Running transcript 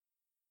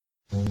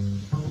Hello,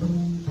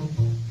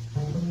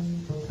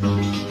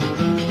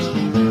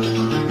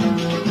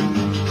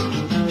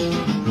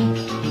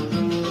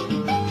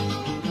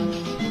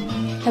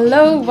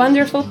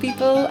 wonderful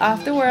people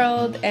of the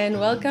world, and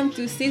welcome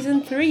to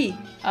Season 3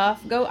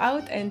 of Go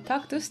Out and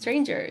Talk to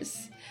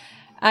Strangers.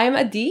 I'm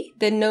Adi,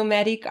 the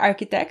nomadic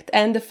architect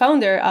and the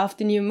founder of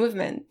the New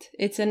Movement.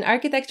 It's an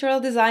architectural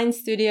design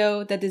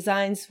studio that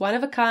designs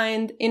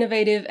one-of-a-kind,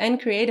 innovative,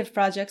 and creative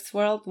projects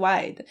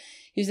worldwide,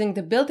 using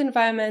the built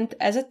environment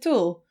as a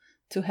tool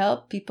to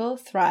help people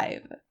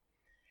thrive.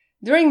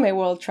 During my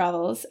world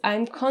travels,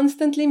 I'm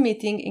constantly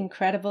meeting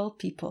incredible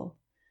people.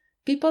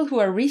 People who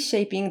are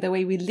reshaping the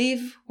way we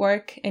live,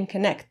 work, and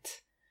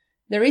connect.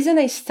 The reason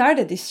I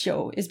started this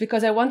show is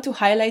because I want to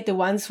highlight the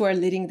ones who are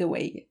leading the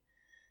way.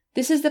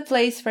 This is the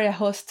place where I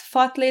host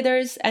thought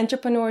leaders,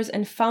 entrepreneurs,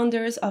 and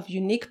founders of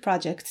unique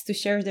projects to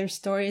share their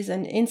stories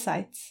and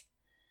insights.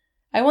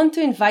 I want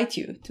to invite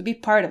you to be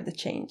part of the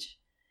change.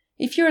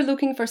 If you are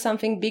looking for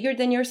something bigger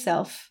than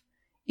yourself,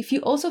 if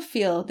you also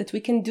feel that we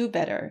can do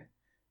better,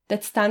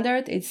 that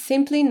standard is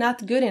simply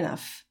not good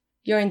enough,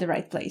 you're in the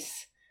right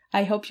place.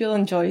 I hope you'll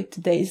enjoy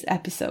today's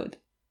episode.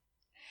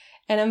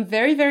 And I'm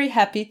very, very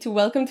happy to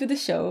welcome to the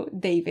show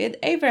David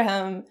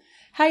Abraham.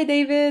 Hi,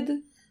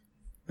 David.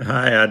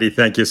 Hi, Adi.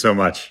 Thank you so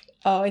much.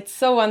 Oh, it's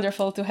so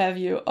wonderful to have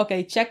you.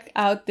 Okay, check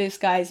out this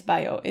guy's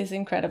bio. It's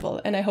incredible.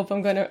 And I hope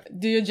I'm going to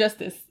do you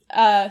justice.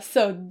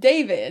 So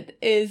David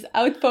is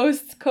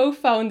Outpost's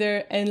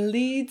co-founder and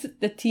leads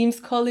the team's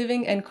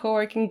co-living and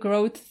co-working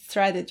growth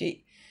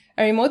strategy.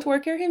 A remote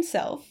worker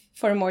himself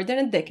for more than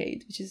a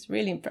decade, which is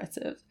really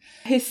impressive.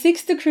 He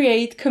seeks to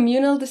create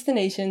communal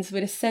destinations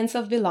with a sense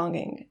of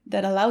belonging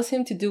that allows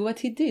him to do what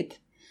he did,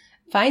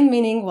 find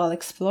meaning while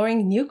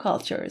exploring new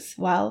cultures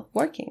while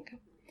working.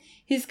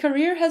 His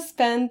career has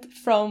spanned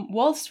from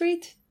Wall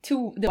Street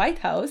to the White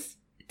House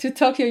to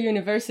Tokyo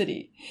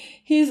University.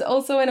 He is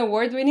also an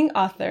award-winning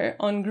author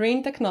on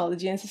green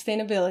technology and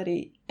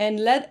sustainability and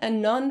led a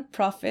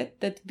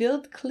non-profit that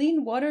built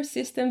clean water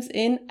systems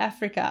in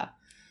Africa.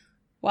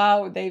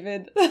 Wow,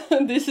 David,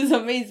 this is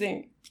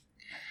amazing.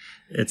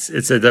 It's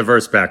a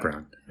diverse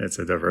background.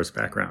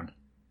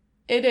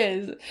 It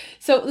is.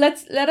 So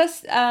let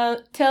us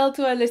tell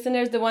to our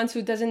listeners, the ones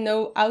who doesn't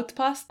know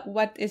Outpost,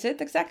 what is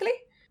it exactly?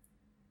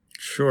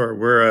 Sure.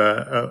 We're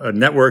a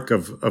network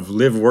of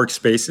live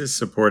workspaces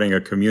supporting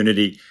a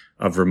community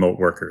of remote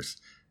workers.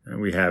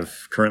 We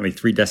have currently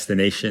 3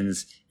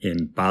 destinations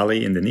in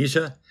Bali,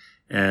 Indonesia,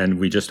 and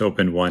we just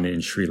opened one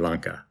in Sri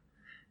Lanka.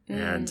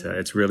 And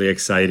it's really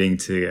exciting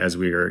as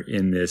we are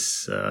in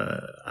this,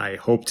 I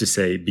hope to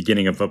say,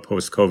 beginning of a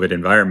post-COVID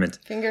environment.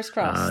 Fingers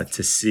crossed.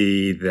 To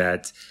see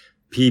that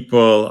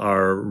people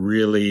are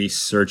really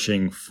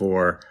searching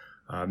for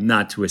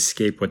not to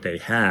escape what they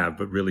have,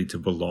 but really to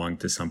belong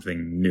to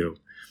something new.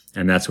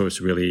 And that's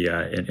what's really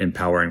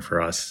empowering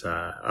for us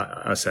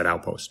at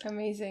Outpost.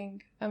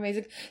 Amazing.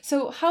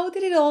 So how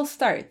did it all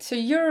start? So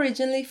you're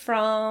originally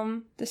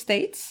from the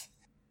States?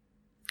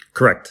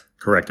 Correct.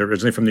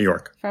 Originally from New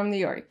York. From New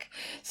York.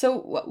 So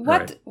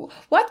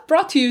what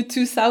brought you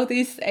to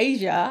Southeast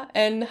Asia,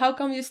 and how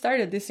come you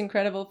started this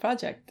incredible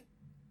project?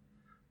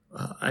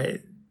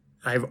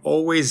 I've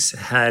always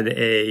had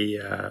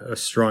a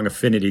strong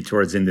affinity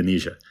towards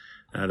Indonesia.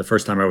 The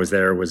first time I was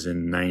there was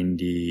in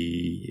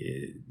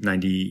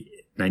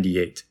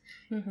 98.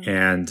 Mm-hmm.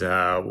 And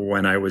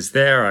when I was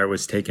there, I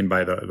was taken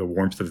by the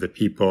warmth of the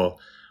people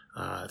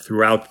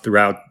throughout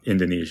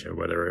Indonesia,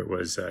 whether it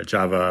was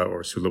Java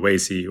or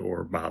Sulawesi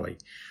or Bali.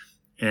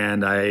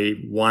 And I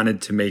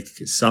wanted to make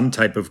some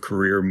type of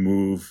career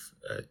move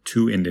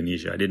to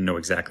Indonesia. I didn't know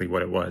exactly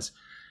what it was.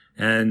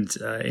 And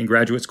in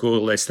graduate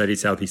school, I studied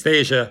Southeast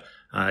Asia.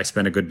 I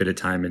spent a good bit of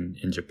time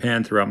in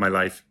Japan throughout my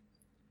life.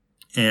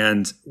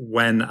 And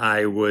when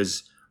I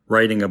was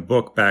writing a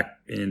book back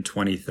in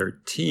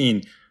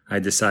 2013, I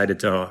decided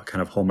to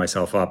kind of hold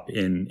myself up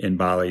in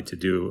Bali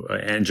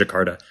and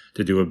Jakarta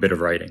to do a bit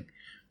of writing.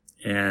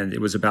 And it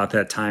was about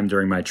that time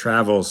during my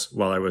travels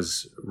while I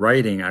was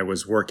writing, I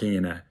was working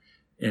in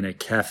a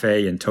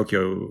cafe in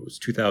Tokyo. It was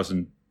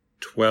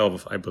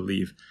 2012, I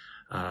believe,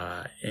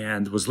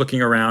 and was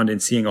looking around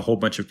and seeing a whole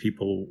bunch of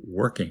people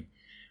working.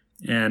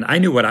 And I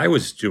knew what I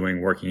was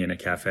doing working in a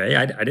cafe.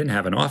 I didn't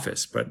have an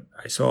office, but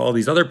I saw all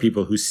these other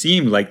people who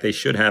seemed like they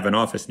should have an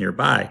office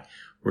nearby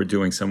were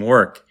doing some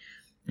work.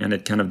 And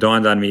it kind of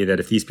dawned on me that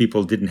if these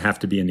people didn't have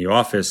to be in the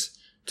office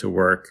to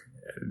work,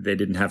 they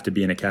didn't have to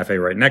be in a cafe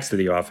right next to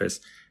the office.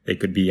 They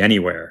could be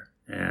anywhere.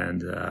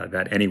 And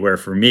that anywhere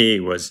for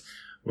me was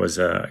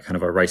a kind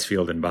of a rice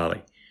field in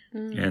Bali.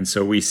 And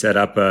so we set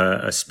up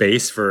a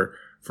space for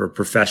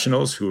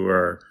professionals who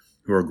are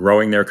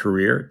growing their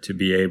career to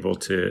be able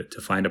to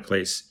find a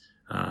place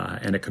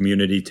and a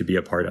community to be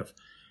a part of.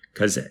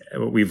 Because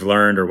what we've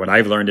learned, or what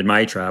I've learned in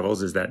my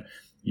travels, is that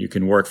you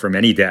can work from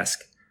any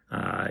desk.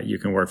 You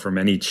can work from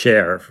any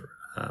chair,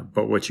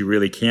 but what you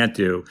really can't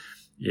do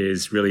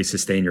is really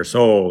sustain your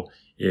soul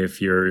if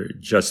you're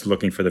just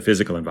looking for the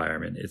physical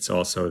environment. It's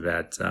also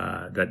that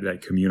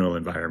communal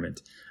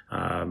environment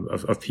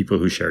of people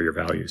who share your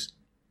values.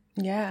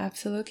 Yeah,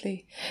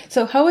 absolutely.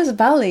 So how was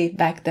Bali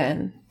back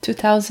then?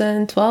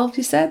 2012,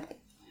 you said?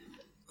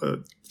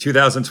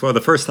 2012.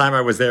 The first time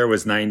I was there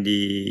was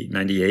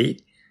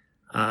 98.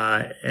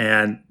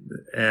 And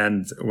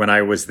when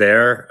I was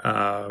there,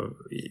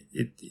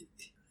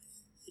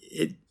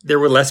 there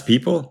were less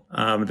people.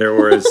 There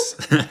was,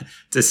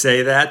 to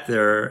say that,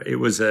 it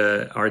was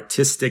a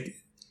artistic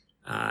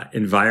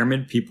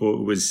environment.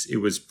 People, it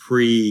was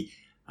pre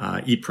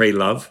Eat, Pray,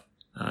 Love.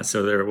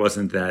 So there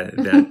wasn't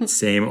that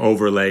same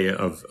overlay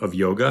of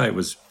yoga. It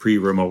was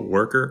pre-remote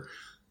worker.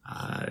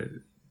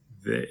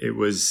 It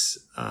was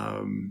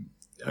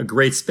a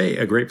great space,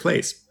 a great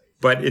place.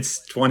 But it's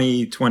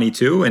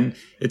 2022, and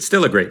it's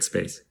still a great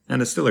space,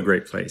 and it's still a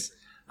great place.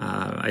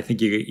 I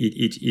think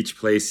each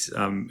place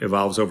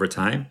evolves over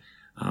time,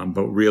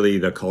 but really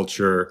the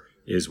culture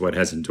is what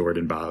has endured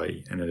in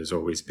Bali, and it has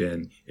always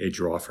been a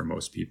draw for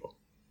most people.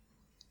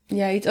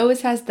 Yeah, it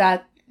always has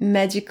that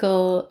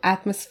magical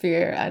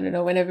atmosphere. I don't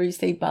know, whenever you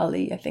say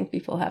Bali, I think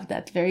people have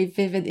that very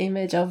vivid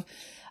image of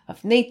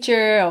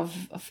nature,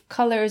 of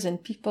colors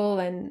and people,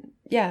 and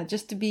yeah,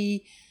 just to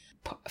be,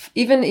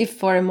 even if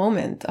for a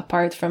moment,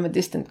 apart from a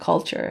distant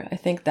culture. I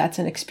think that's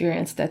an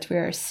experience that we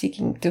are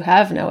seeking to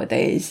have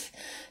nowadays.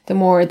 The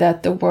more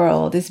that the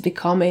world is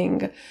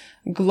becoming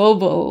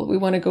global, we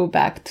want to go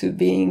back to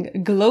being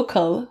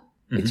glocal,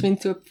 which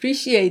means to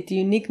appreciate the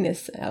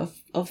uniqueness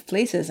of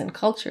places and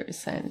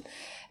cultures. And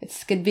it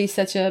could be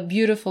such a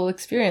beautiful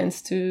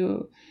experience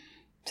to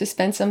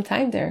spend some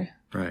time there.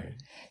 Right.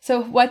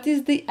 So what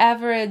is the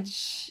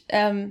average,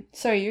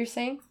 sorry, you're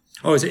saying?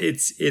 Oh,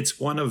 it's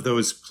one of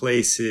those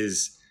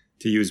places,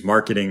 to use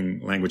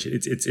marketing language,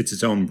 it's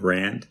its own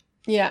brand.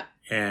 Yeah.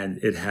 And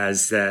it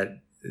has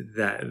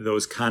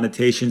those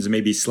connotations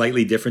may be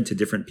slightly different to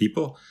different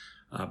people,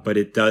 but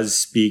it does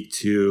speak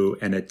to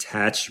an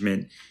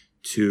attachment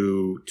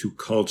to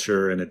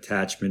culture, an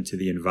attachment to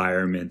the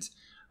environment,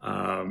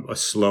 a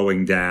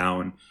slowing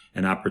down,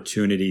 an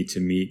opportunity to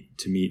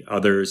meet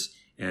others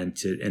and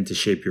to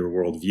shape your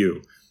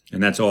worldview.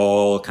 And that's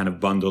all kind of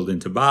bundled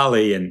into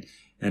Bali. And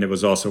it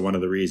was also one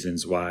of the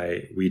reasons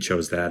why we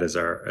chose that as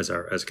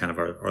kind of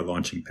our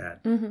launching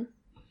pad. Mm-hmm.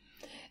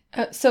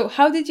 So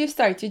how did you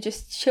start? You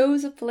just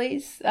chose a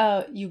place,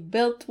 you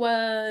built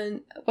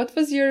one. What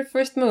was your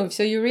first move?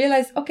 So you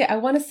realized, okay, I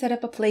want to set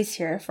up a place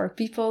here for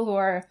people who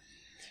are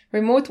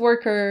remote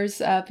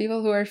workers,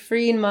 people who are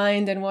free in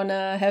mind and want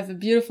to have a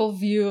beautiful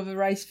view of a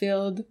rice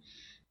field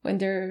when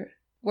they're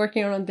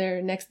working on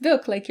their next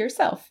book, like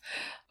yourself.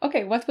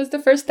 Okay, what was the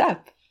first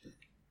step?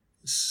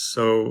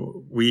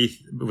 So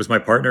it was my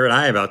partner and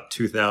I, about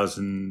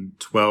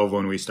 2012,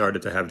 when we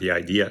started to have the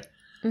idea.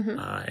 Mm-hmm.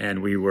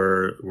 And we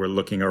were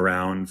looking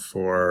around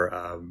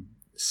for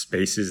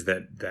spaces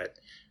that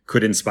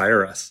could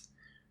inspire us.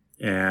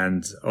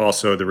 And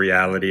also the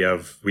reality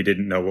of we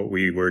didn't know what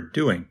we were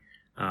doing.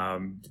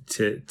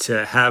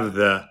 To have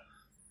the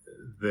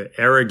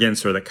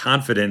arrogance or the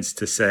confidence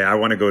to say, I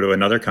want to go to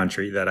another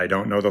country that I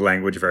don't know the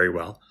language very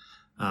well.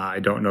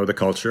 I don't know the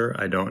culture.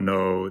 I don't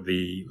know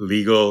the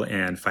legal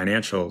and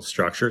financial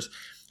structures.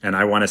 And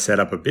I want to set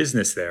up a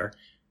business there.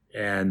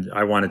 And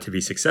I want it to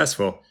be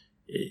successful.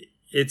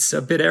 It's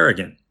a bit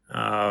arrogant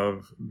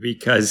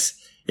because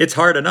it's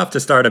hard enough to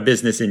start a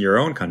business in your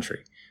own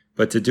country,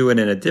 but to do it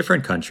in a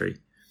different country.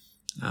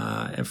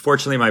 And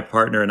fortunately, my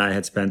partner and I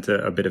had spent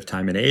a bit of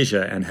time in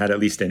Asia and had at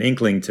least an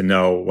inkling to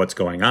know what's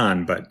going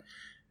on, but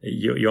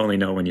you only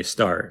know when you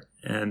start.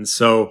 And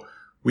so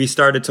we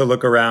started to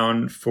look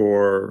around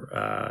for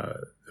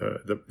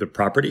the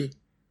property.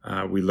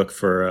 We looked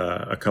for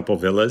a couple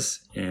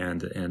villas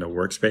and a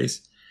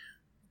workspace.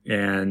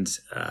 And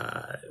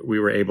we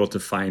were able to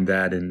find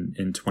that in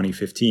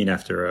 2015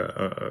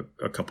 after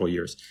a couple of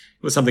years.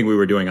 It was something we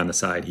were doing on the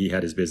side. He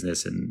had his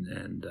business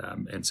and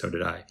so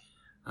did I.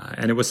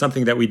 And it was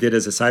something that we did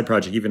as a side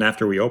project even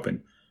after we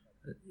opened.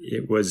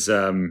 It was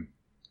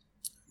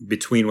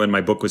between when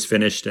my book was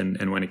finished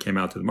and when it came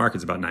out to the market,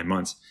 it's about 9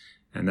 months.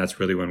 And that's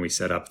really when we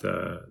set up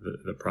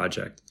the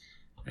project.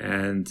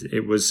 And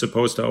it was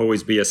supposed to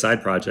always be a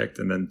side project.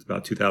 And then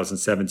about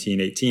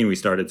 2017, 18, we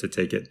started to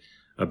take it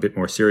a bit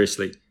more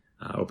seriously.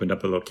 Opened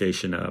up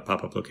a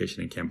pop-up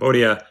location in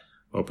Cambodia,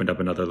 opened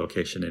up another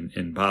location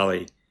in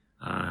Bali,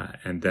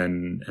 and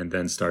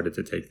then started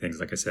to take things,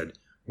 like I said,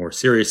 more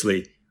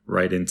seriously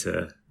right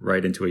into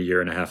a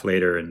year and a half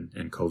later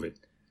and COVID.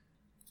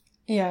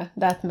 Yeah,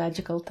 that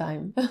magical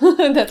time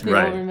that we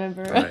all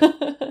remember.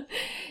 Right.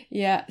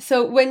 Yeah.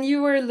 So when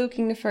you were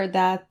looking for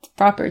that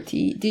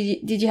property,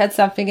 did you have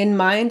something in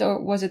mind, or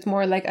was it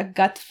more like a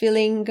gut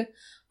feeling?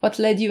 What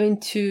led you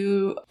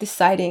into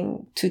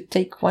deciding to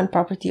take one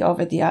property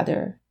over the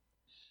other?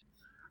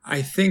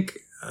 I think,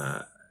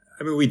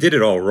 we did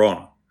it all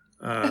wrong.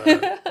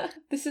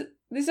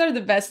 These are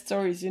the best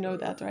stories, you know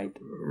that, right?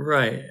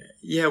 Right.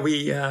 Yeah,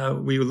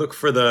 we looked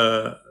for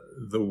the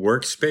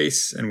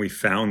workspace and we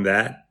found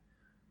that.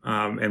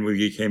 And we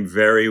became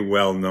very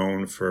well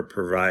known for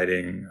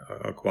providing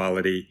a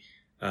quality,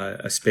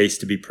 a space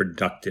to be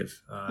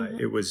productive. Mm-hmm.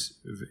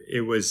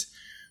 It was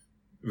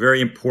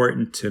very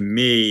important to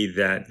me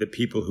that the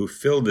people who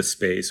filled the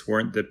space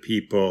weren't the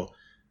people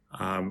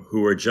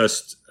who were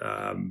just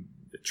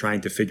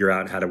trying to figure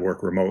out how to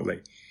work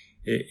remotely.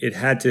 It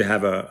had to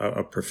have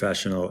a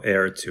professional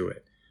air to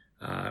it.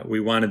 We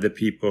wanted the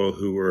people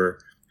who were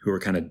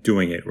kind of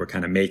doing it, were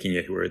kind of making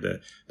it, who were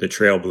the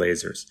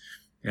trailblazers.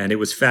 And it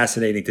was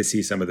fascinating to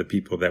see some of the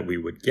people that we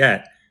would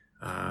get,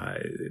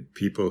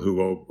 people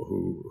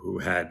who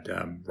had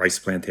rice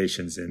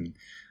plantations in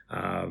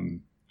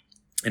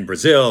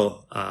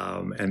Brazil,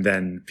 and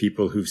then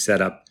people who've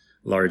set up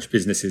large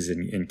businesses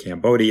in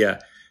Cambodia.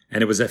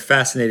 And it was a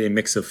fascinating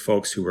mix of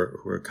folks who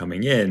were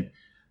coming in,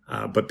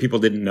 but people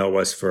didn't know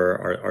us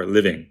for our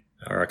living,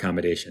 our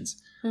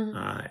accommodations.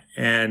 Mm-hmm.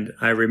 And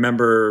I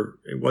remember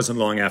it wasn't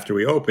long after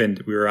we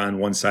opened, we were on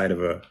one side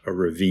of a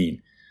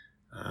ravine.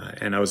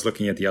 And I was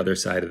looking at the other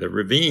side of the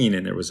ravine,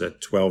 and there was a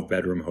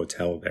 12-bedroom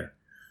hotel there.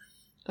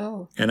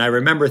 Oh. And I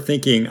remember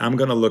thinking, I'm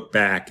going to look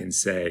back and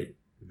say,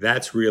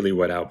 that's really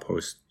what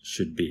Outpost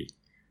should be.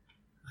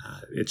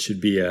 It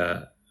should be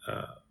a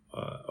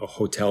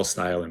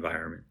hotel-style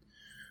environment.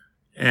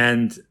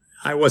 And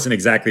I wasn't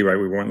exactly right.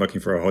 We weren't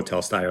looking for a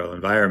hotel-style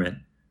environment.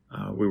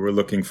 We were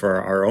looking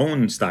for our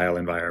own style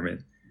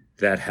environment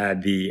that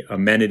had the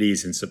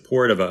amenities and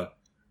support of a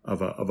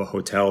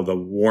hotel, the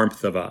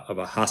warmth of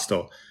a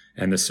hostel,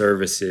 and the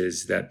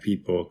services that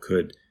people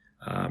could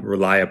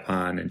rely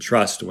upon and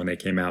trust when they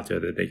came out there,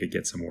 that they could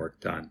get some work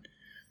done.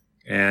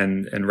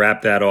 And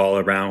wrap that all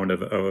around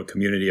of a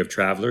community of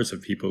travelers,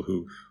 of people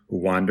who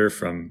wander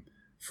from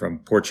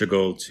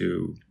Portugal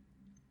to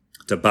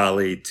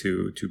Bali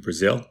to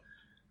Brazil.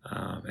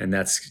 And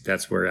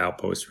that's where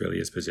Outpost really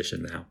is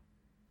positioned now.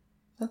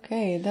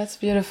 Okay, that's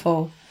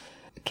beautiful.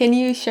 Can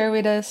you share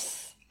with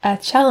us a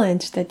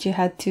challenge that you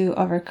had to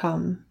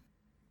overcome?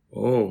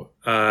 Oh,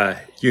 I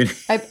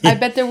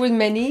bet there were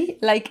many,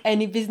 like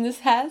any business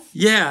has.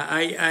 Yeah,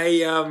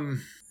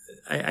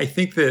 I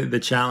think the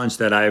challenge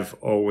that I've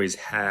always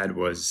had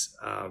was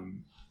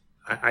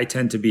I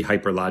tend to be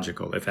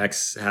hyperlogical. If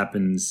X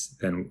happens,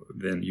 then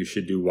you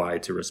should do Y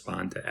to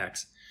respond to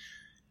X.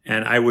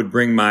 And I would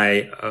bring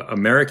my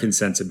American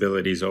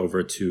sensibilities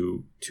over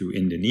to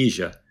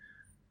Indonesia,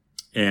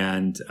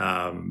 and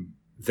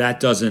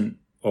that doesn't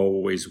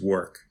always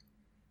work.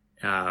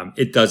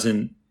 It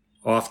doesn't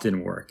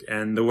often work.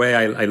 And the way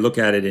I look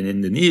at it in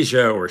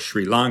Indonesia or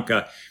Sri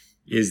Lanka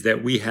is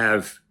that we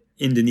have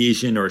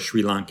Indonesian or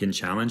Sri Lankan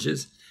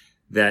challenges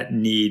that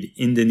need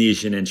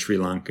Indonesian and Sri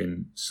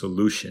Lankan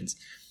solutions.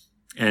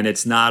 And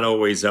it's not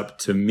always up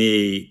to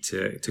me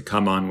to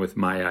come on with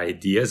my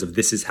ideas of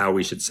this is how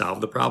we should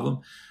solve the problem,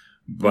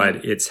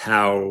 but it's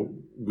how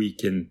we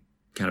can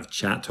kind of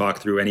talk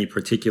through any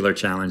particular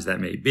challenge that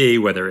may be,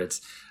 whether it's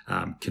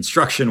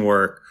construction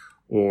work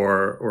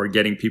or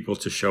getting people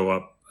to show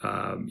up,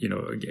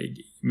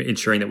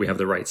 ensuring that we have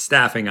the right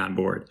staffing on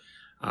board.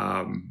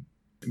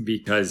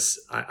 Because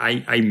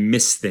I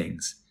miss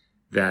things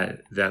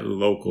that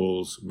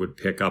locals would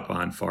pick up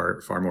on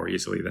far more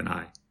easily than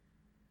I.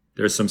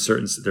 There's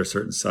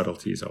certain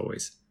subtleties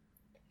always.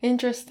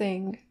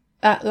 Interesting.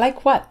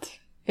 Like what,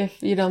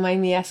 if you don't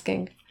mind me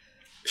asking?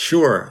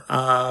 Sure.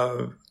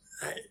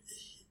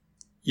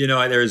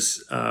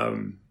 There's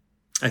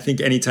I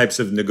think any types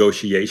of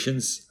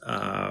negotiations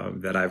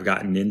that I've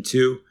gotten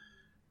into.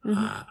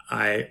 Mm-hmm.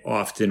 I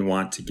often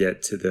want to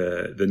get to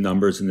the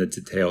numbers and the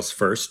details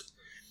first.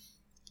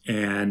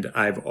 And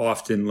I've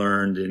often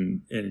learned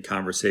in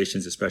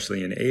conversations,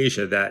 especially in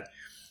Asia, that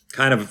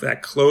kind of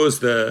that close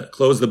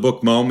the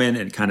book moment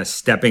and kind of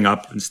stepping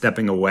up and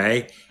stepping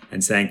away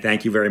and saying,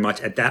 thank you very much.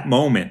 At that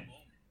moment,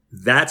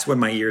 that's when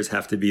my ears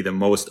have to be the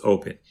most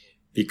open,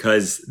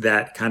 because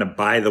that kind of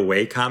by the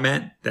way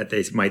comment that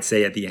they might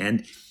say at the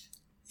end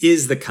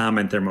is the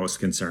comment they're most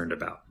concerned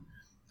about.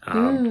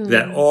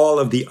 That all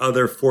of the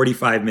other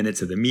 45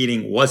 minutes of the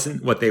meeting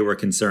wasn't what they were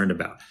concerned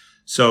about.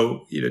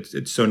 So,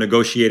 so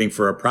negotiating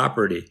for a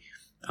property,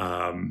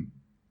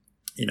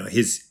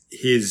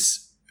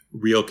 his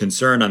real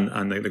concern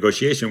on the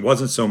negotiation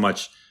wasn't so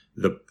much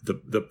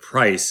the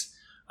price,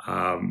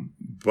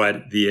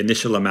 but the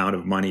initial amount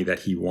of money that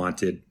he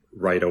wanted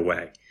right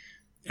away.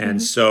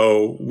 And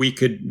so we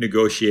could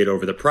negotiate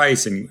over the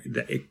price, and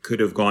it could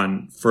have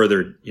gone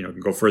further,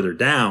 go further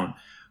down.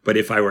 But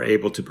if I were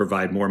able to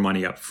provide more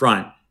money up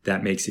front,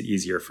 that makes it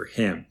easier for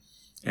him.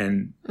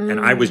 And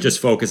I was just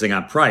focusing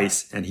on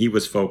price, and he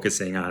was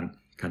focusing on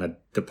kind of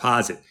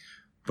deposit.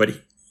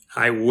 But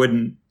I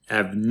wouldn't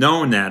have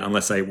known that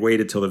unless I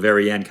waited till the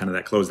very end, kind of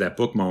that close that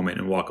book moment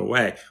and walk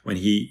away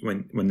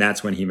when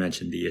that's when he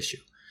mentioned the issue.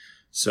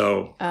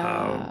 So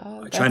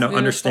trying to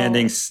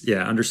understanding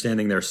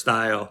their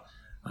style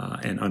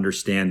and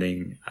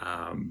understanding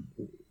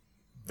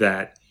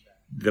that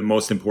the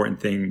most important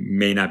thing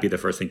may not be the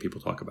first thing people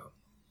talk about.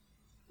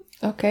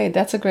 Okay,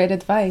 that's a great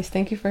advice.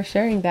 Thank you for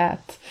sharing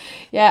that.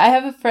 Yeah, I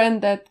have a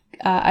friend that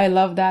I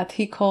love that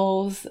he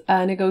calls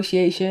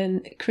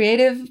negotiation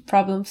creative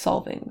problem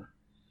solving,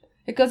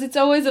 because it's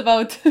always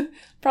about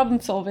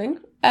problem solving.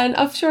 And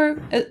I'm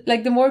sure,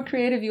 like, the more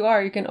creative you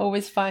are, you can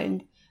always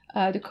find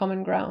the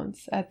common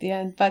grounds at the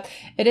end. But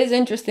it is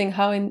interesting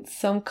how in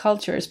some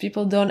cultures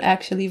people don't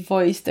actually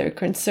voice their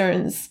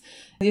concerns.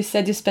 You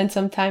said you spent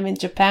some time in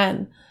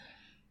Japan.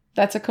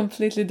 That's a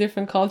completely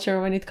different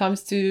culture when it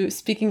comes to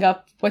speaking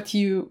up what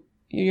your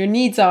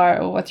needs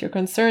are or what your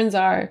concerns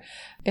are.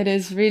 It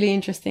is really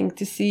interesting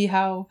to see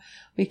how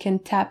we can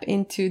tap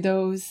into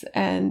those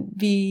and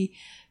be,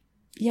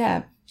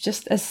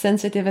 just as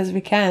sensitive as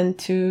we can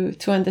to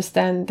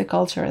understand the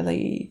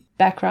culturally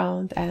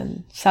background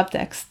and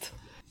subtext.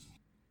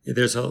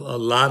 There's a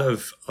lot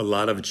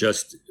of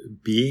just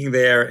being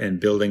there and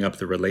building up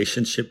the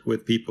relationship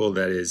with people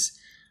that is,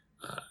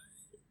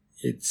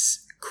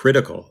 it's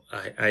critical.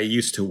 I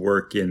used to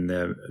work in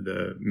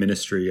the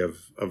Ministry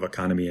of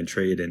Economy and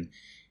Trade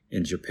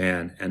in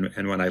Japan.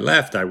 And when I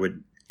left, I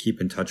would keep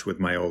in touch with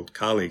my old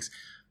colleagues.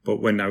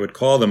 But when I would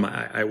call them,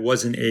 I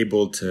wasn't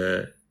able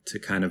to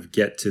kind of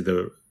get to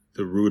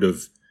the root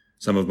of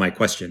some of my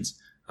questions.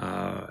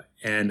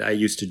 And I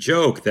used to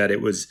joke that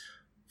it was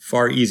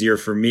far easier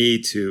for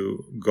me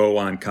to go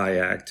on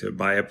Kayak, to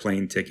buy a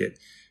plane ticket,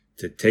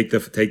 to take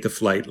the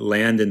flight,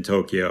 land in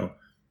Tokyo,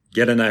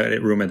 get a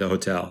night room at the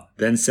hotel,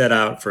 then set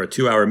out for a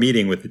 2-hour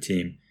meeting with the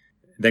team,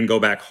 then go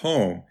back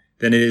home,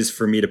 than it is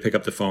for me to pick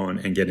up the phone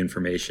and get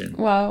information.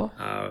 Wow.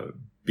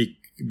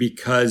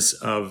 Because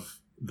of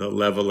the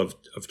level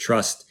of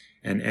trust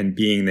and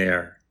being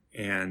there.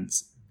 And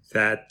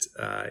that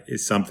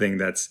is something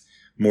that's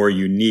more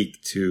unique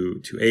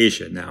to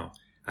Asia. Now,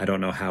 I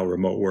don't know how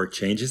remote work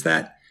changes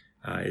that.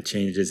 It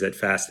changes it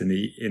fast in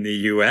the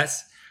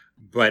US,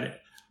 but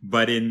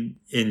in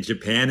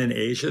Japan and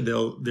Asia,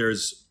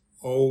 there's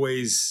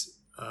always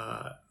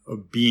a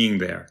being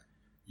there.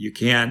 You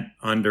can't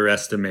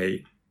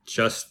underestimate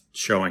just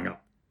showing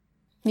up.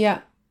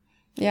 Yeah,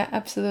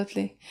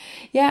 absolutely.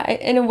 Yeah,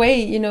 in a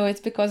way, it's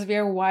because we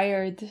are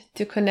wired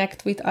to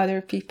connect with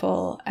other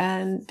people.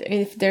 And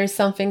if there's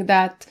something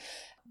that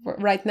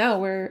right now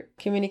we're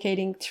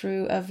communicating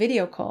through a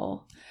video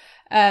call,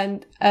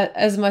 and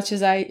as much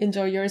as I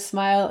enjoy your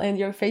smile and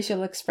your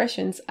facial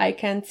expressions, I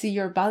can see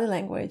your body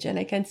language and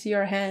I can see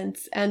your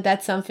hands. And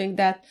that's something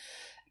that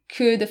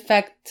could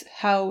affect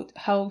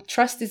how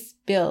trust is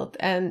built.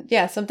 And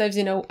yeah, sometimes,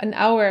 an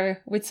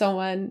hour with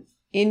someone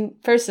in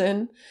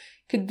person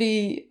could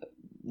be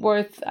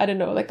worth, I don't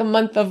know, like a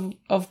month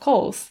of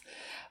calls.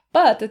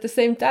 But at the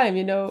same time,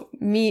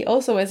 me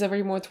also as a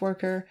remote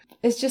worker,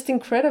 it's just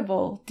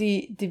incredible.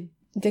 The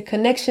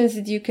connections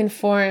that you can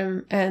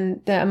form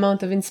and the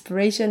amount of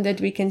inspiration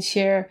that we can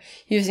share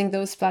using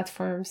those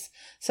platforms.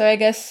 So I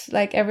guess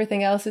like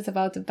everything else, it's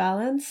about the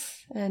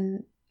balance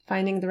and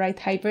finding the right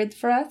hybrid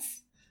for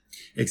us.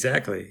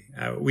 Exactly.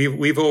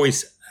 We've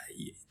always,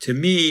 to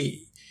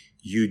me,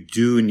 you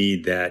do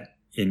need that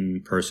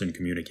in-person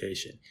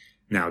communication.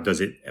 Now,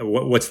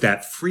 what's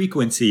that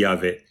frequency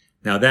of it?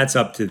 Now that's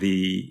up to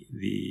the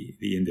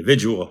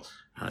individual.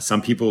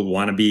 Some people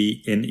want to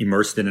be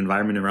immersed in an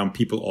environment around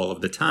people all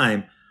of the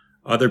time.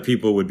 Other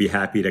people would be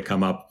happy to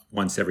come up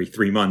once every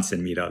 3 months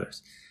and meet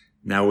others.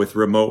 Now with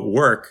remote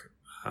work,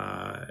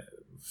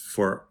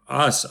 for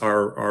us,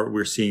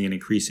 we're seeing an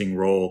increasing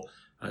role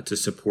to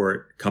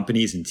support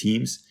companies and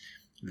teams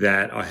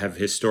that have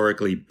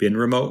historically been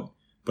remote,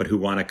 but who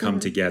want to come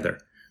together.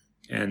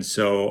 And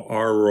so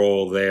our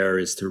role there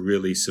is to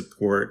really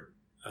support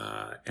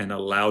and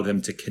allow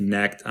them to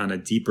connect on a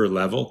deeper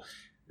level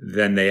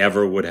than they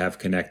ever would have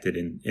connected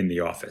in the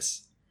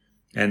office.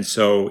 And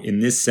so in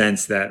this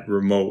sense, that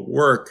remote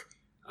work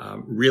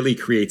really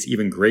creates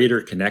even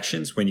greater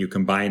connections when you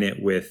combine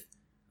it with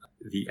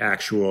the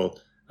actual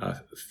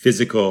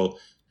physical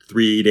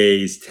 3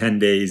 days, 10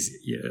 days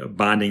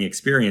bonding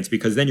experience,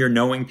 because then you're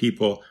knowing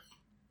people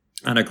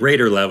on a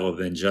greater level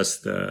than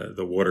just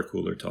the water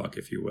cooler talk,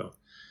 if you will.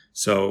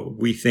 So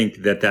we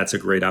think that that's a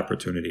great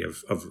opportunity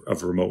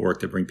of remote work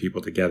to bring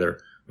people together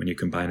when you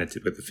combine it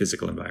with the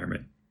physical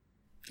environment.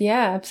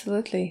 Yeah,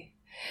 absolutely.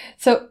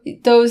 So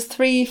those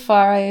 3,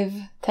 5,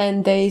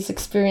 10 days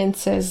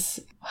experiences,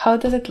 how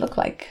does it look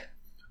like?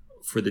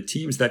 For the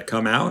teams that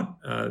come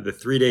out, the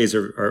 3 days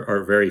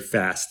are very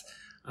fast.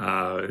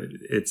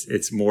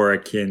 It's more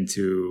akin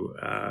to,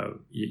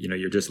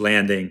 you're just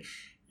landing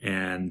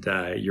and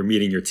you're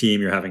meeting your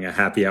team. You're having a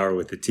happy hour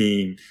with the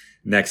team.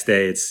 Next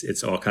day,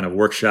 it's all kind of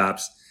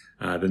workshops.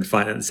 Then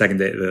the second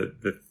day,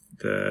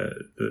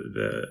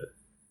 the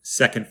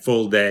second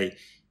full day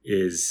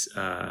is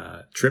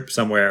trip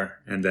somewhere,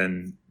 and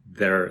then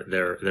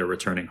they're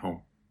returning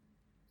home.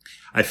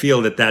 I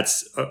feel that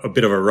that's a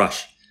bit of a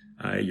rush.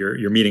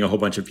 You're meeting a whole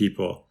bunch of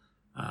people.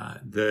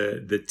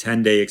 The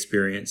 10-day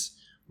experience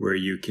where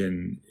you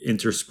can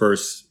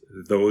intersperse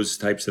those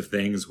types of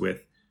things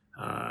with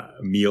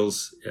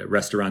meals at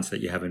restaurants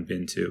that you haven't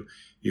been to.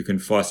 You can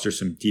foster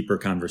some deeper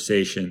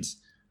conversations.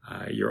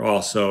 You're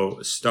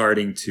also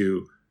starting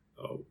to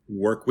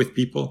work with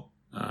people.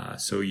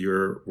 So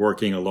you're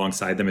working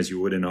alongside them as you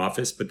would in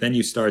office, but then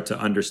you start to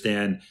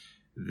understand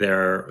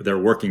their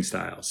working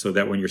style, so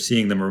that when you're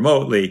seeing them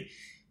remotely,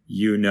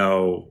 you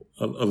know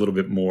a little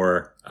bit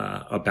more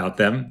about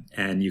them,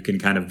 and you can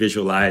kind of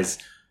visualize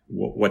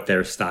what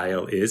their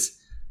style is.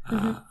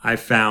 I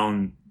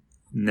found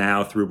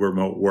now through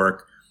remote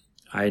work,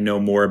 I know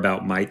more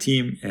about my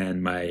team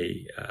and my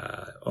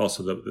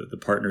also the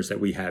partners that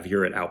we have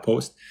here at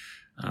Outpost.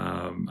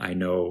 I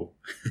know,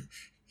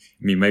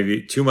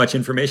 maybe too much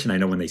information. I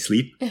know when they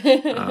sleep.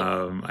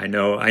 I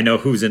know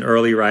who's an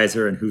early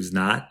riser and who's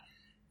not.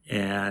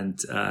 And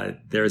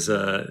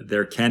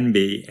there can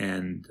be,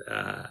 and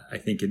I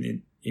think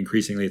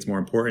increasingly it's more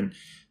important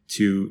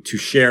to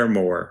share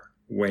more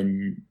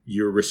when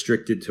you're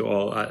restricted to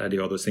all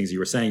those things you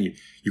were saying.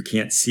 You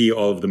can't see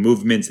all of the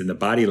movements and the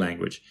body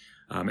language,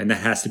 and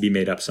that has to be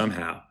made up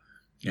somehow.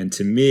 And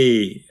to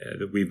me,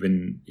 we've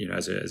been,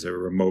 as a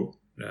remote,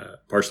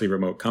 partially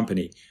remote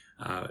company,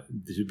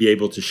 to be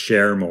able to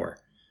share more,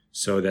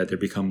 so that there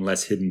become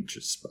less hidden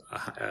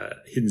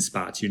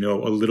spots. A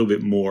little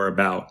bit more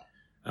about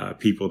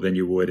people than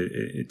you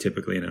would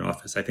typically in an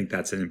office. I think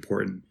that's an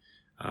important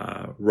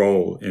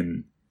role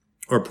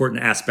or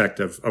important aspect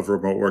of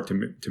remote work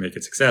to make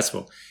it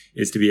successful,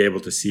 is to be able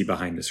to see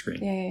behind the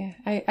screen.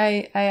 Yeah.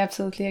 I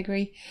absolutely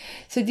agree.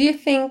 So do you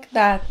think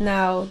that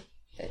now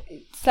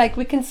it's like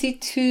we can see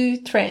two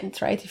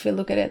trends, right? If you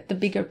look at it, the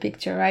bigger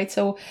picture, right?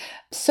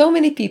 So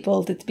many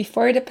people that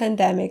before the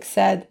pandemic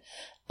said,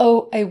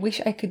 oh, I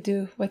wish I could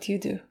do what you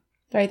do,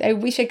 right? I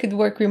wish I could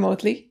work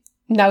remotely.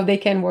 Now they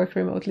can work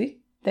remotely.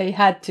 They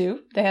had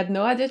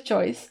no other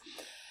choice.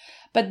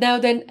 But now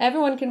then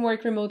everyone can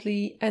work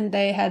remotely, and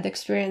they had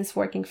experience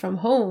working from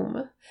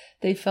home.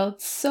 They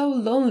felt so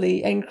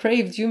lonely and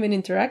craved human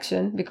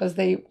interaction because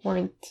they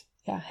weren't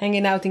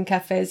hanging out in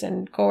cafes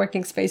and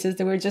co-working spaces.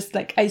 They were just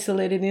like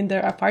isolated in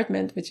their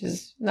apartment, which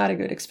is not a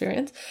good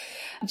experience.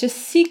 Just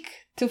seek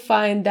to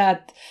find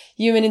that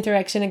human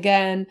interaction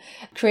again.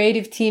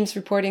 Creative teams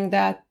reporting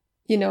that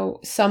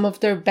some of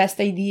their best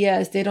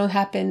ideas, they don't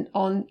happen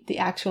on the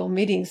actual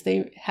meetings.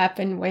 They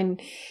happen when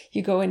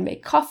you go and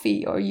make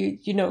coffee, or you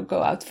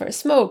go out for a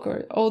smoke,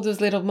 or all those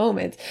little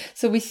moments.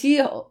 So we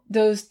see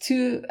those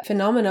two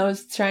phenomena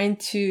trying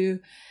to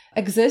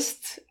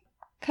exist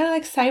kind of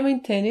like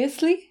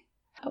simultaneously.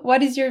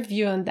 What is your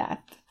view on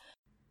that?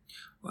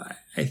 Well,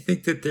 I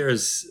think that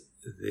there's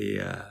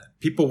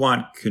people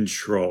want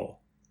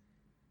control,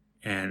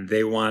 and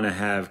they want to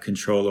have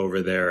control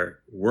over their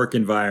work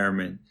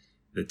environment,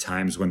 the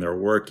times when they're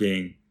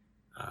working,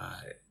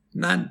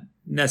 not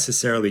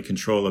necessarily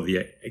control of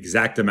the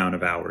exact amount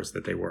of hours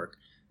that they work.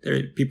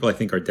 People, I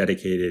think, are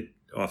dedicated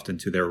often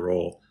to their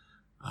role,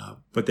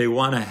 but they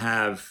want to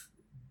have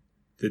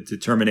the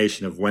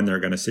determination of when they're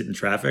going to sit in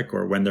traffic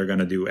or when they're going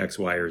to do X,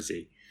 Y, or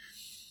Z.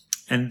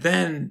 And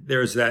then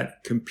there's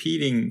that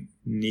competing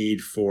need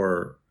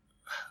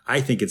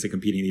I think it's a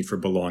competing need for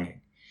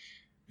belonging.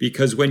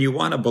 Because when you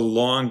want to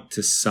belong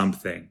to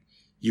something,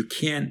 you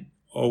can't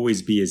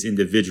always be as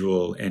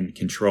individual and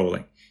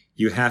controlling.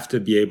 You have to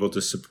be able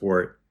to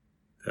support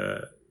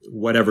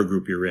whatever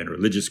group you're in,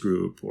 religious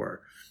group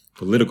or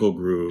political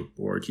group,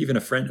 or even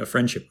a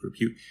friendship group.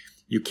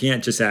 You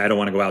can't just say, I don't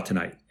want to go out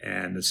tonight.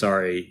 And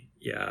sorry,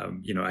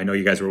 I know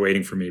you guys were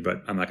waiting for me,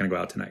 but I'm not going to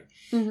go out tonight.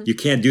 Mm-hmm. You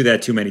can't do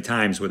that too many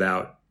times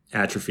without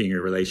atrophying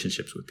your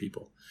relationships with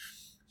people.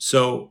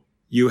 So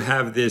you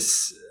have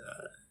this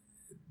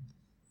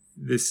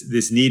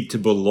need to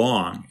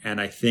belong.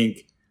 And I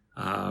think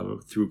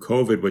through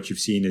COVID, what you've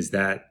seen is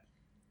that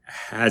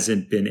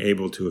hasn't been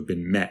able to have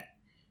been met,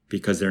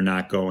 because they're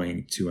not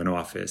going to an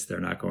office, they're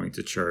not going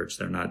to church,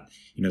 they're not,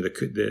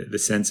 the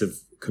sense of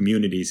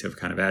communities have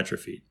kind of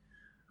atrophied.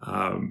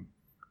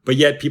 But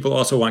yet people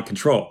also want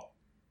control.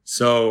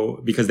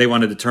 So because they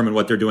want to determine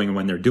what they're doing and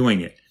when they're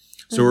doing it.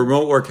 So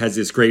remote work has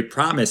this great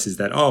promise, is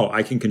that,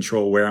 I can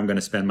control where I'm going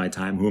to spend my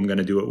time, who I'm going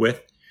to do it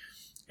with.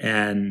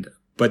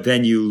 But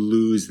then you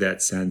lose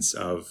that sense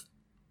of,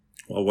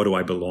 well, what do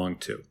I belong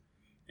to?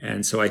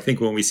 And so I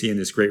think what we see in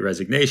this great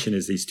resignation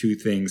is these two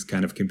things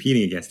kind of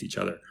competing against each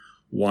other.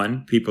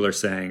 One, people are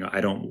saying,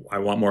 I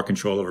want more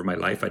control over my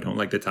life. I don't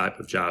like the type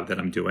of job that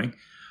I'm doing.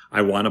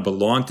 I want to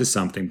belong to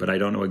something, but I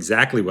don't know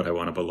exactly what I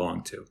want to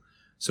belong to.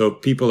 So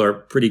people are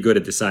pretty good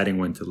at deciding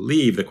when to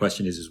leave. The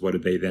question is what do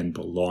they then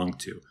belong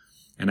to?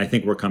 And I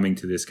think we're coming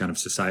to this kind of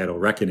societal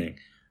reckoning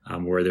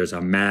where there's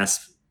a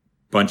mass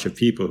bunch of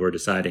people who are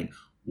deciding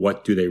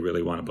what do they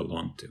really want to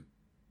belong to.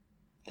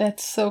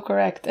 That's so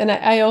correct. And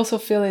I also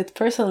feel it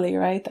personally,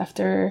 right?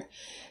 After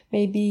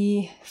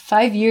maybe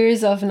 5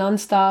 years of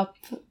nonstop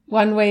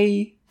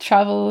one-way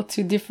travel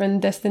to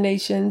different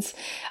destinations,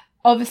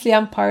 obviously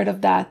I'm part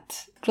of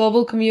that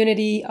global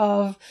community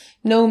of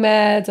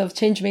nomads, of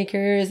change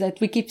makers, that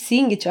we keep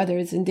seeing each other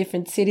in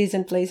different cities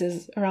and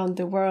places around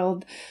the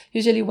world,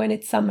 usually when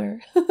it's summer.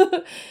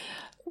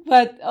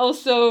 But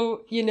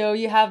also,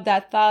 you have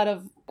that thought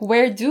of,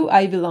 where do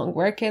I belong?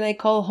 Where can I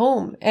call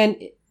home? And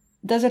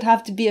does it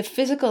have to be a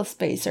physical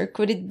space, or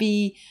could it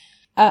be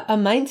a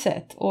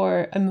mindset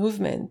or a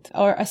movement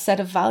or a set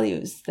of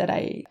values that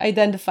I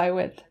identify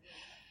with?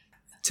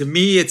 To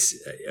me, it's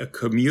a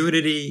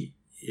community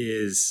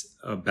is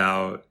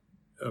about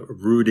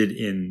rooted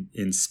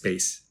in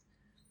space,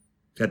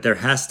 that there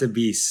has to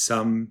be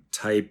some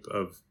type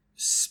of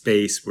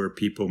space where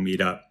people meet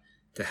up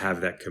to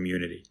have that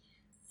community.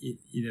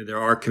 there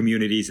are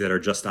communities that are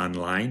just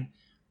online,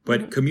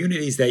 but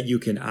communities that you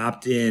can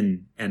opt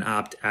in and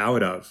opt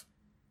out of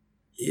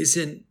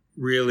isn't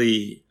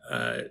really,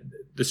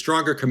 the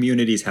stronger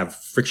communities have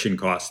friction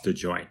costs to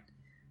join.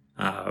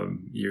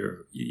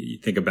 You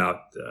think about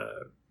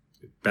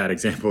bad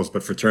examples,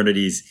 but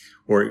fraternities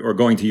or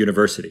going to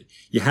university.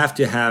 You have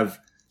to have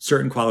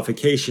certain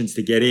qualifications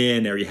to get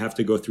in, or you have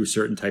to go through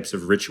certain types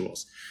of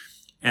rituals.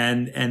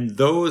 And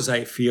those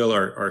I feel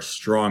are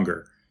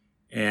stronger.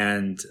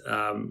 And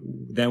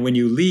then when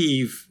you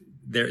leave,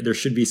 there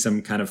should be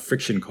some kind of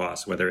friction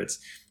cost, whether it's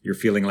you're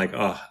feeling like,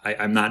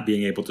 I'm not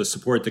being able to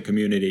support the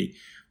community.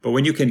 But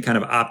when you can kind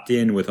of opt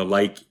in with a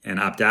like and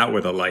opt out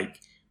with a like,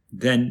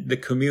 then the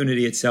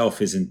community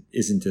itself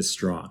isn't as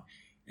strong.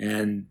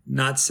 And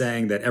not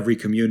saying that every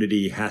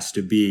community has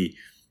to be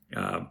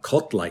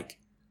cult-like,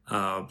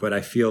 but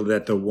I feel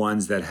that the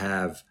ones that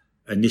have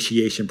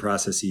initiation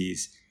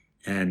processes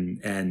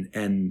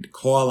and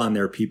call on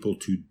their people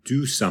to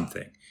do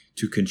something,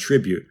 to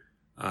contribute,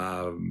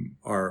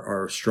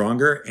 are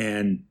stronger,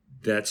 and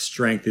that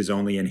strength is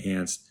only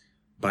enhanced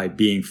by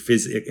being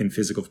in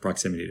physical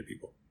proximity to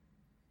people.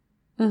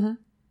 Mm-hmm.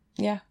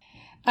 Yeah.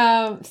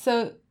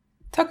 So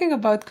talking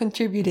about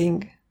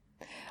contributing,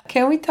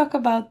 can we talk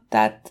about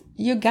that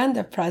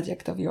Uganda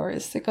project of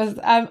yours? Because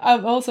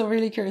I'm also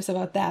really curious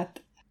about that.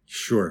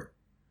 Sure.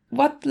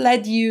 What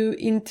led you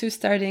into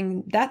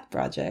starting that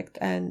project?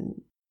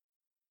 And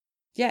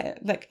yeah,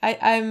 like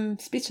I'm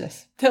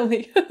speechless. Tell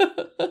me.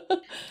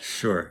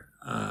 Sure.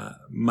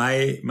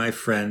 My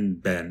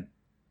friend Ben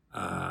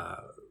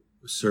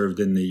served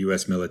in the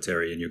U.S.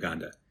 military in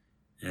Uganda,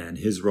 and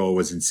his role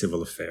was in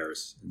civil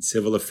affairs. And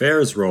civil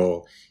affairs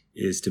role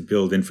is to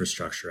build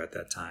infrastructure at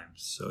that time.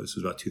 So this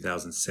was about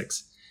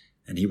 2006,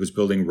 and he was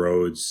building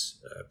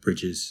roads,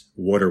 bridges,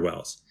 water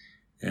wells,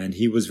 and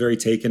he was very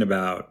taken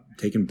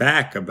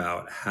back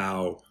about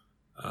how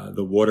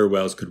the water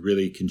wells could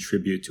really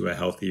contribute to a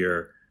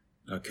healthier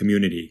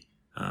community,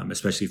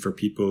 especially for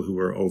people who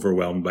were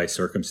overwhelmed by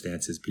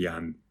circumstances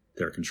beyond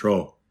their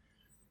control.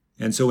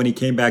 And so when he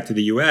came back to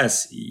the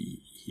U.S.,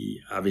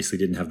 he obviously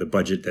didn't have the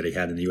budget that he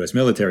had in the U.S.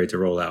 military to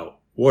roll out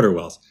water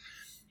wells.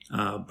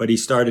 But he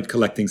started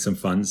collecting some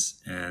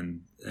funds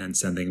and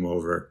sending them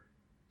over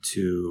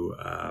to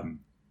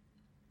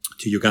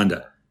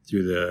Uganda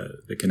through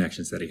the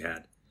connections that he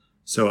had.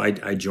 So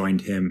I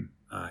joined him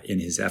in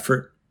his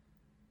effort.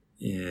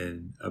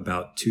 In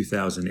about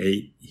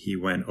 2008, he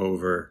went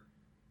over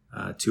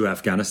to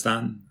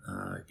Afghanistan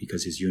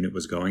because his unit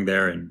was going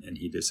there, and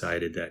he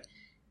decided that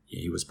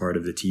he was part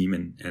of the team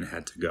and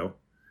had to go.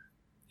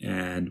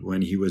 And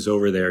when he was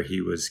over there, he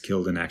was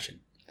killed in action.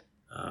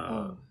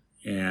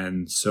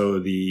 And so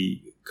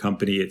the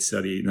company,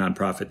 the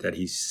nonprofit that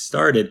he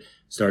started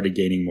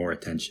gaining more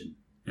attention.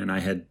 And I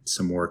had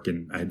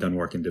done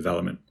work in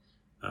development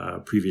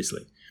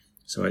previously.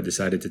 So I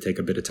decided to take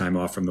a bit of time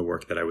off from the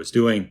work that I was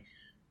doing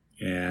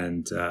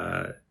and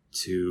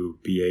to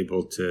be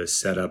able to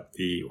set up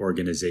the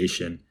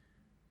organization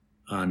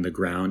on the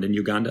ground in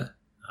Uganda.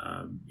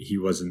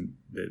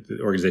 The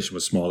organization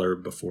was smaller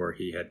before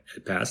he had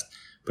passed,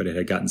 but it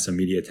had gotten some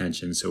media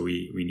attention, so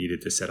we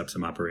needed to set up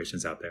some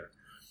operations out there.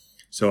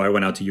 So I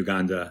went out to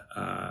Uganda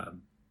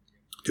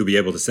to be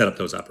able to set up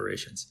those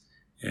operations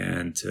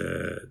and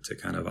to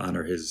kind of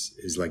honor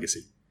his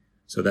legacy.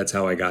 So that's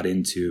how I got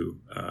into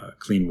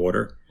clean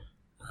water.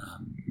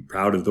 I'm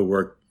proud of the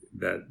work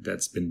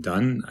that's been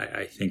done.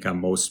 I think I'm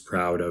most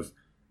proud of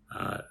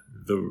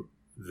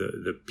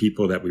the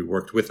people that we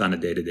worked with on a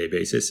day-to-day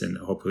basis, and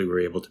hopefully we're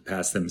able to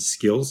pass them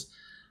skills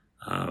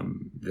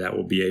that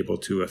will be able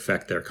to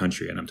affect their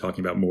country. And I'm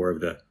talking about more of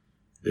the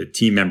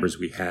team members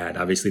we had.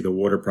 Obviously, the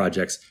water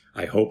projects,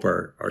 I hope,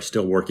 are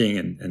still working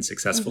and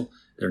successful. Mm-hmm.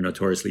 They're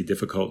notoriously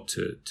difficult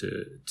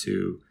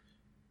to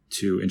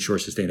ensure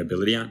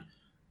sustainability on.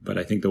 But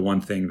I think the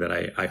one thing that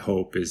I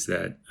hope is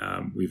that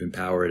we've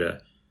empowered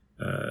a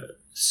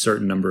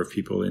certain number of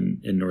people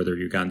in northern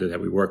Uganda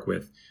that we work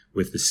with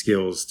the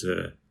skills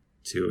to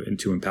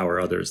empower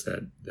others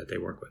that they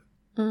work with.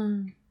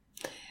 Mm.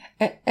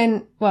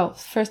 And well,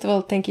 first of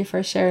all, thank you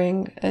for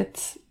sharing.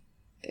 It's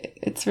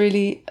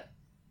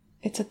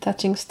a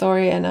touching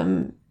story,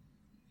 and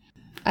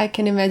I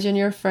can imagine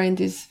your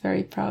friend is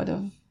very proud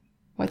of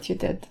what you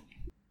did.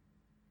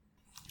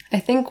 I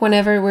think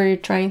whenever we're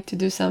trying to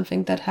do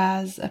something that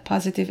has a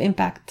positive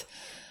impact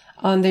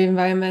on the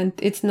environment,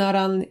 it's not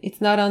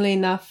only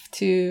enough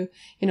to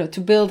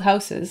build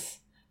houses,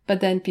 but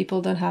then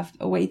people don't have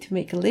a way to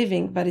make a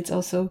living, but it's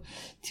also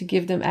to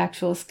give them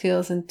actual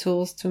skills and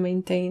tools to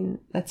maintain.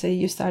 Let's say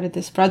you started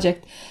this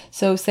project,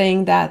 so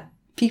saying that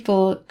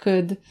people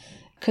could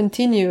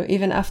continue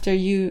even after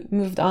you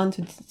moved on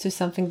to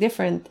something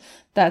different,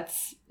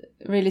 that's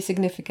really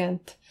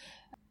significant.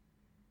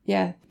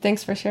 Yeah,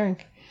 thanks for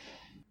sharing.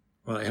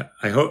 Well,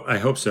 I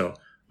hope so.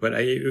 But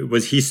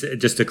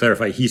just to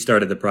clarify, he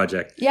started the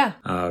project. Yeah.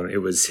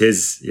 It was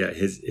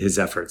his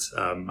efforts.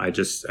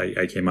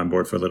 I came on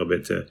board for a little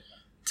bit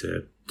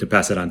to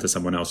pass it on to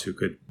someone else who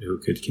could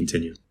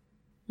continue.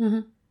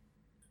 Mm-hmm.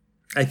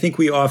 I think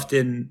we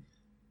often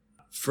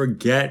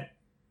forget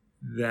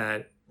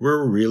that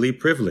we're really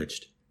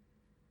privileged,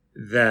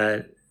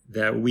 that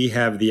we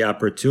have the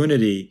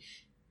opportunity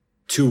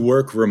to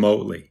work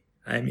remotely.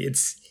 I mean,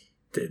 it's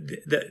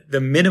the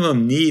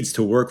minimum needs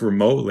to work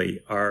remotely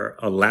are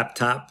a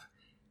laptop,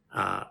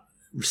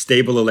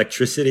 stable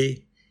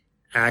electricity,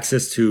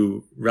 access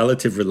to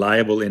relative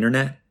reliable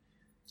internet,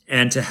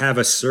 and to have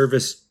a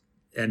service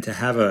and to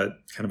have a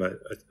kind of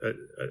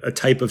a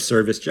type of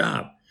service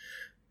job.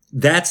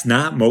 That's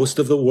not most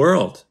of the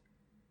world.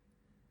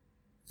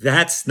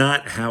 That's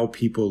not how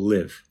people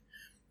live.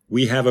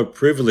 We have a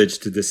privilege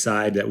to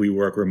decide that we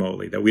work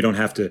remotely, that we don't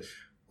have to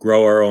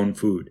grow our own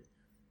food.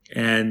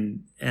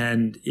 And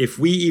if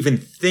we even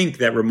think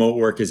that remote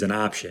work is an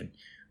option,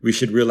 we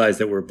should realize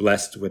that we're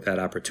blessed with that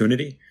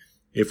opportunity.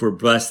 If we're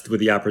blessed with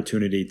the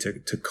opportunity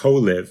to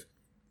co-live,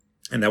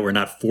 and that we're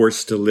not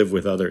forced to live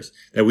with others,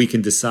 that we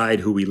can decide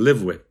who we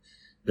live with,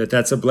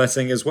 that's a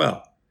blessing as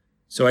well.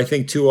 So I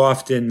think too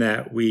often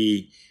that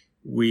we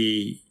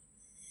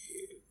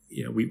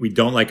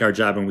don't like our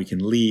job and we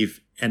can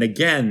leave. And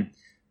again,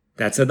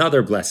 that's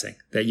another blessing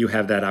that you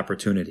have that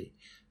opportunity.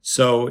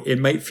 So it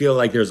might feel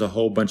like there's a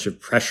whole bunch of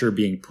pressure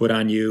being put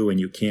on you and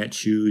you can't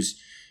choose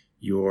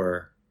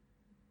your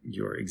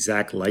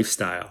exact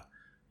lifestyle.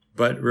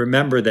 But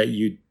remember that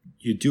you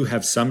do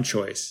have some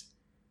choice,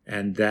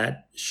 and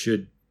that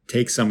should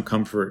take some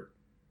comfort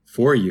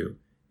for you,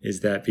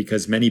 is that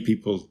because many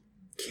people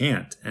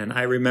can't. And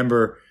I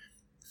remember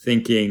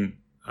thinking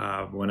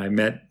when I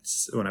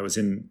was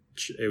in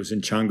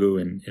Canggu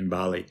in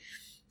Bali,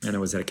 and I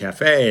was at a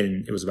cafe,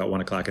 and it was about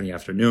 1:00 in the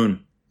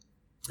afternoon,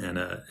 and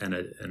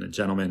a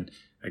gentleman,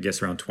 I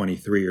guess around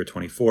 23 or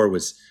 24,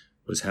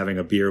 was having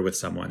a beer with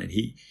someone, and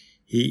he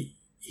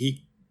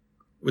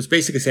was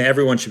basically saying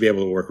everyone should be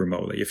able to work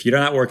remotely. If you're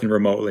not working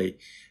remotely,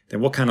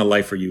 then what kind of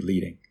life are you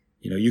leading?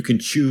 You can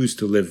choose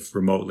to live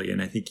remotely.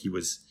 And I think he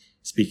was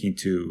speaking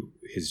to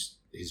his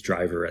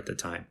driver at the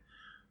time.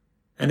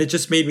 And it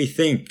just made me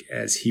think,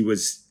 as he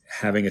was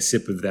having a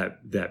sip of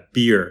that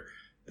beer,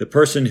 the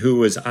person who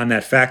was on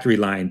that factory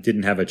line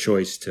didn't have a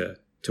choice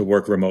to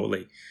work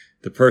remotely.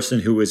 The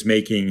person who was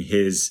making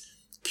his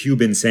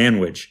Cuban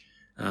sandwich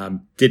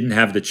didn't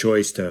have the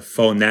choice to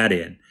phone that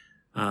in.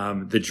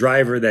 The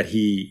driver that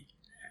he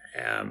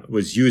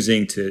was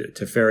using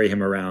to ferry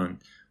him around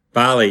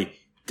Bali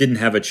didn't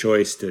have a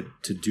choice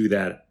to do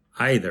that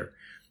either.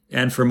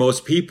 And for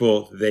most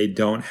people, they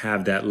don't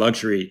have that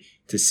luxury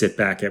to sit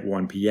back at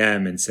 1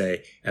 p.m. and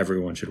say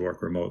everyone should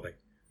work remotely.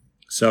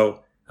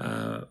 So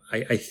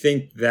I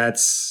think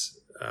that's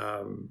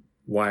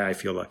why I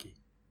feel lucky.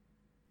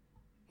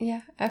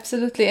 Yeah,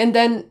 absolutely. And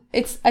then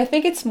I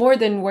think it's more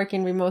than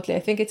working remotely. I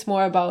think it's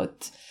more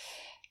about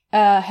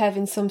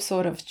having some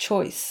sort of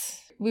choice.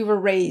 We were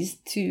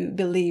raised to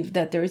believe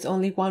that there is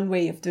only one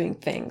way of doing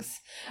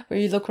things, where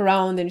you look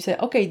around and you say,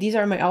 okay, these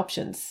are my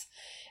options.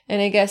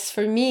 And I guess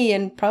for me,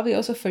 and probably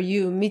also for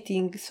you,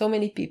 meeting so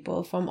many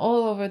people from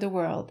all over the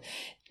world,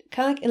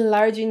 kind of like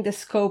enlarging the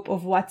scope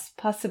of what's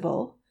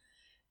possible.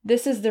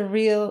 This is the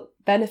real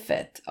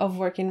benefit of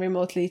working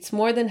remotely. It's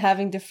more than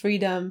having the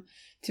freedom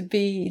to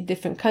be in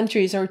different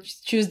countries or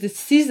choose the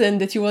season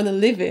that you want to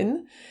live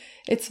in.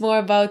 It's more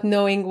about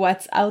knowing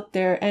what's out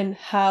there and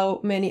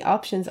how many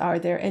options are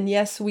there. And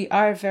yes, we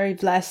are very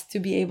blessed to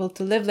be able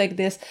to live like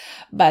this,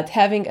 but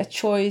having a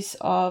choice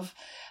of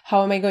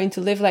how am I going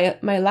to live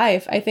my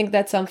life, I think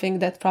that's something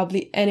that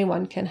probably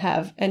anyone can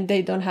have, and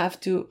they don't have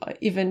to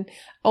even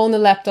own a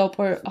laptop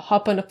or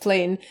hop on a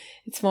plane.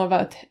 It's more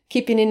about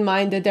keeping in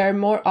mind that there are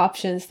more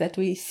options that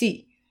we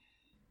see.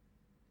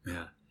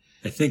 Yeah.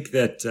 I think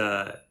that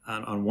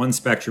on one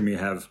spectrum, you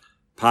have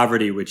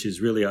poverty, which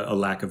is really a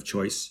lack of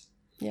choice.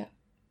 Yeah.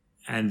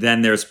 And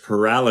then there's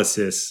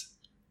paralysis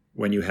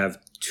when you have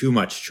too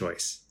much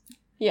choice.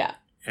 Yeah.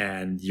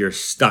 And you're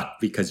stuck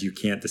because you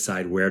can't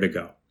decide where to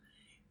go.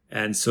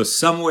 And so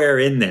somewhere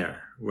in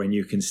there, when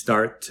you can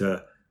start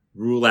to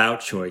rule out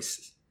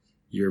choice,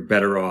 you're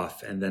better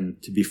off. And then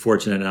to be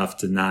fortunate enough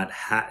to not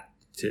have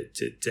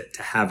to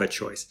have a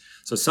choice.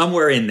 So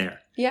somewhere in there,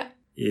 yeah,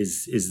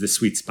 is the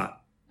sweet spot.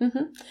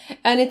 Mm-hmm.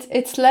 And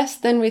it's less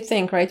than we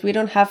think, right? We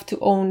don't have to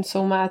own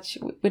so much.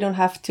 We don't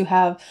have to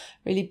have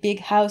really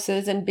big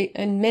houses and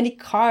many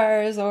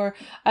cars, or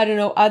I don't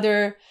know,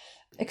 other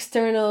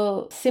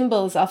external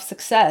symbols of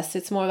success.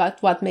 It's more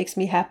about what makes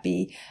me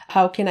happy.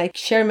 How can I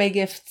share my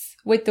gifts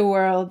with the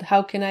world?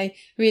 How can I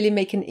really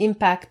make an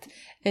impact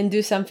and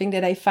do something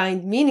that I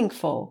find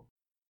meaningful?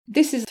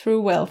 This is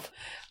true wealth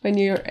when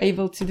you're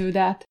able to do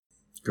that.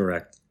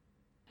 Correct.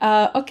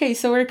 Okay,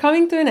 so we're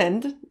coming to an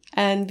end.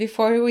 And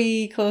before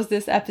we close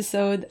this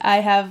episode, I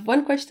have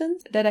one question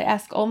that I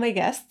ask all my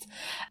guests.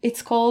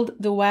 It's called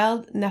the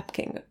wild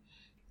napkin.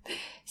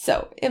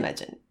 So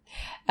imagine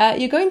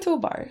you go into a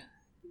bar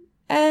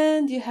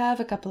and you have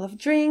a couple of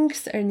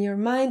drinks and your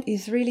mind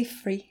is really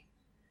free.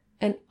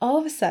 And all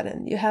of a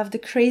sudden you have the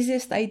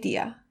craziest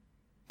idea,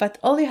 but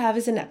all you have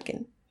is a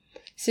napkin.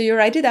 So you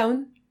write it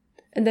down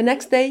and the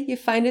next day you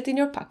find it in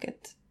your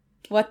pocket.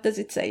 What does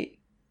it say?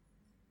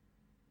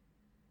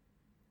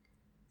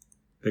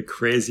 The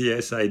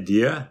craziest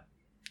idea?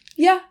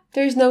 Yeah,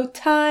 there's no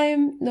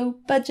time, no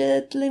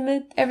budget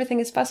limit. Everything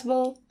is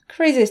possible.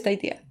 Craziest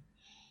idea.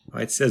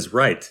 Well, it says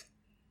write.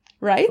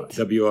 Right?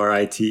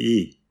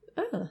 WRITE.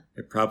 Ah.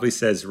 It probably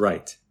says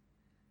write.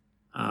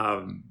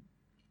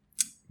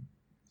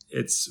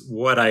 It's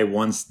what I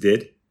once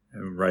did,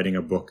 writing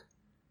a book.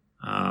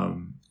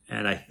 And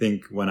I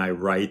think when I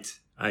write,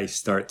 I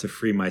start to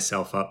free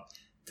myself up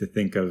to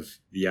think of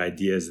the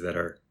ideas that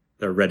are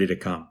ready to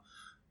come.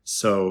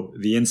 So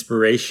the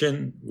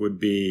inspiration would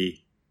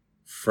be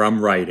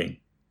from writing.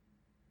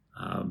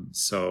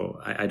 So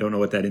I don't know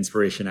what that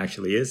inspiration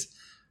actually is,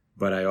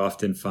 but I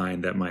often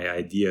find that my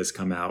ideas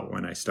come out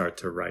when I start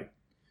to write.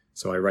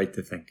 So I write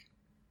to think.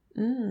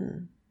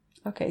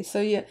 Okay,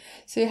 so you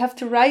have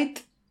to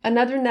write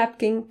another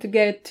napkin to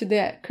get to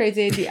the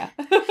crazy idea.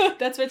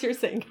 That's what you're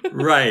saying.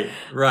 Right.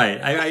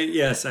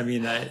 Yes. I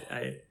mean,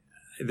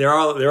 there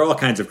are all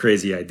kinds of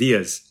crazy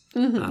ideas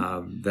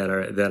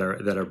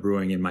that are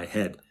brewing in my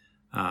head.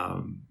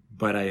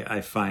 But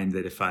I find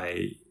that if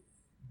I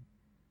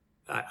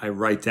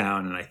write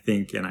down and I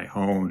think and I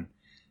hone,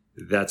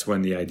 that's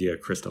when the idea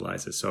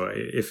crystallizes. So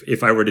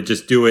if I were to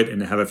just do it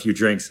and have a few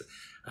drinks,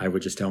 I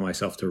would just tell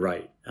myself to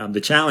write.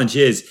 The challenge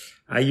is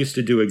I used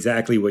to do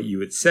exactly what you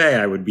would say.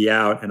 I would be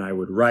out and I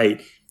would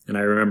write. And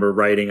I remember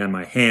writing on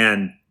my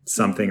hand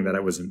something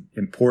that was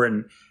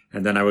important.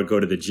 And then I would go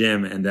to the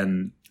gym and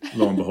then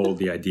lo and behold,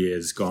 the idea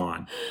is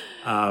gone.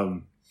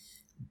 Or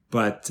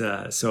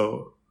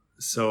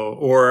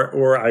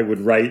I would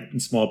write in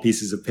small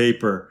pieces of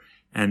paper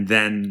and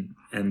then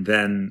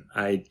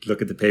I'd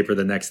look at the paper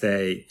the next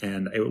day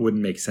and it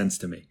wouldn't make sense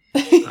to me.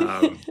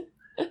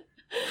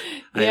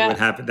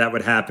 That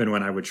would happen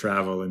when I would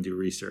travel and do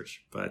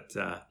research. But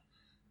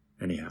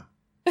anyhow.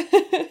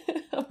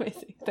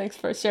 Amazing. Thanks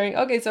for sharing.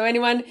 Okay, so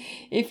anyone,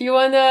 if you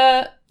want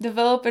to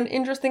develop an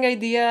interesting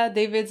idea,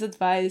 David's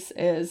advice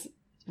is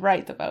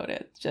write about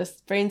it.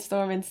 Just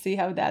brainstorm and see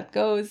how that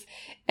goes.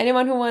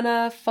 Anyone who want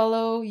to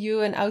follow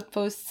you and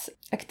Outpost's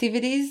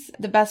activities,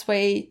 the best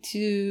way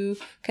to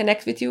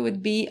connect with you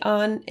would be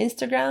on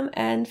Instagram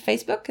and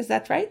Facebook. Is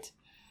that right?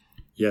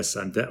 Yes,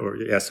 our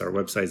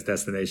website is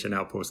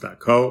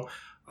destinationoutpost.co.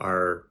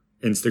 Our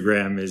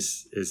Instagram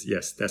is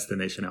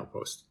Destination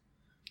Outpost.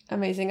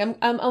 Amazing.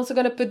 I'm also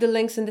going to put the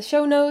links in the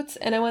show notes.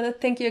 And I want to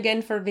thank you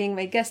again for being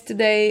my guest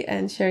today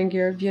and sharing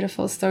your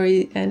beautiful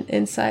story and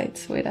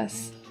insights with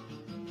us.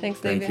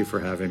 Thanks, David. Thank you for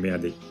having me,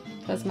 Adi.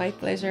 It was my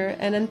pleasure.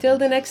 And until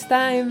the next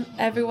time,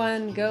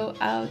 everyone go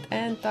out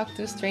and talk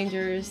to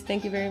strangers.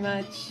 Thank you very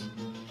much.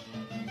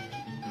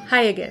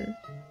 Hi again.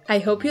 I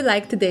hope you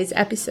liked today's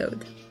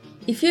episode.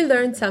 If you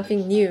learned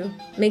something new,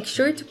 make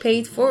sure to pay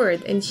it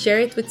forward and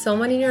share it with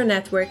someone in your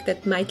network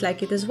that might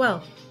like it as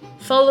well.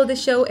 Follow the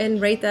show and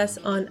rate us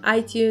on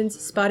iTunes,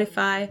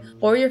 Spotify,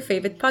 or your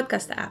favorite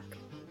podcast app.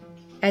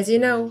 As you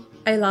know,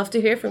 I love to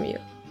hear from you.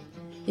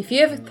 If you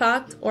have a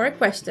thought or a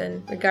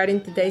question regarding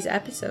today's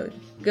episode,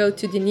 go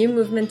to the New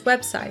Movement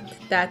website.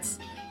 That's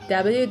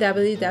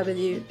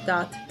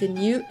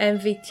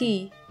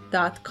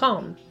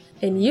www.thenewmvt.com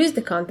and use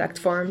the contact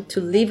form to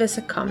leave us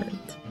a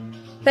comment.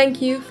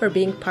 Thank you for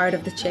being part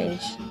of the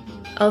change.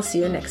 I'll see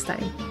you next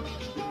time.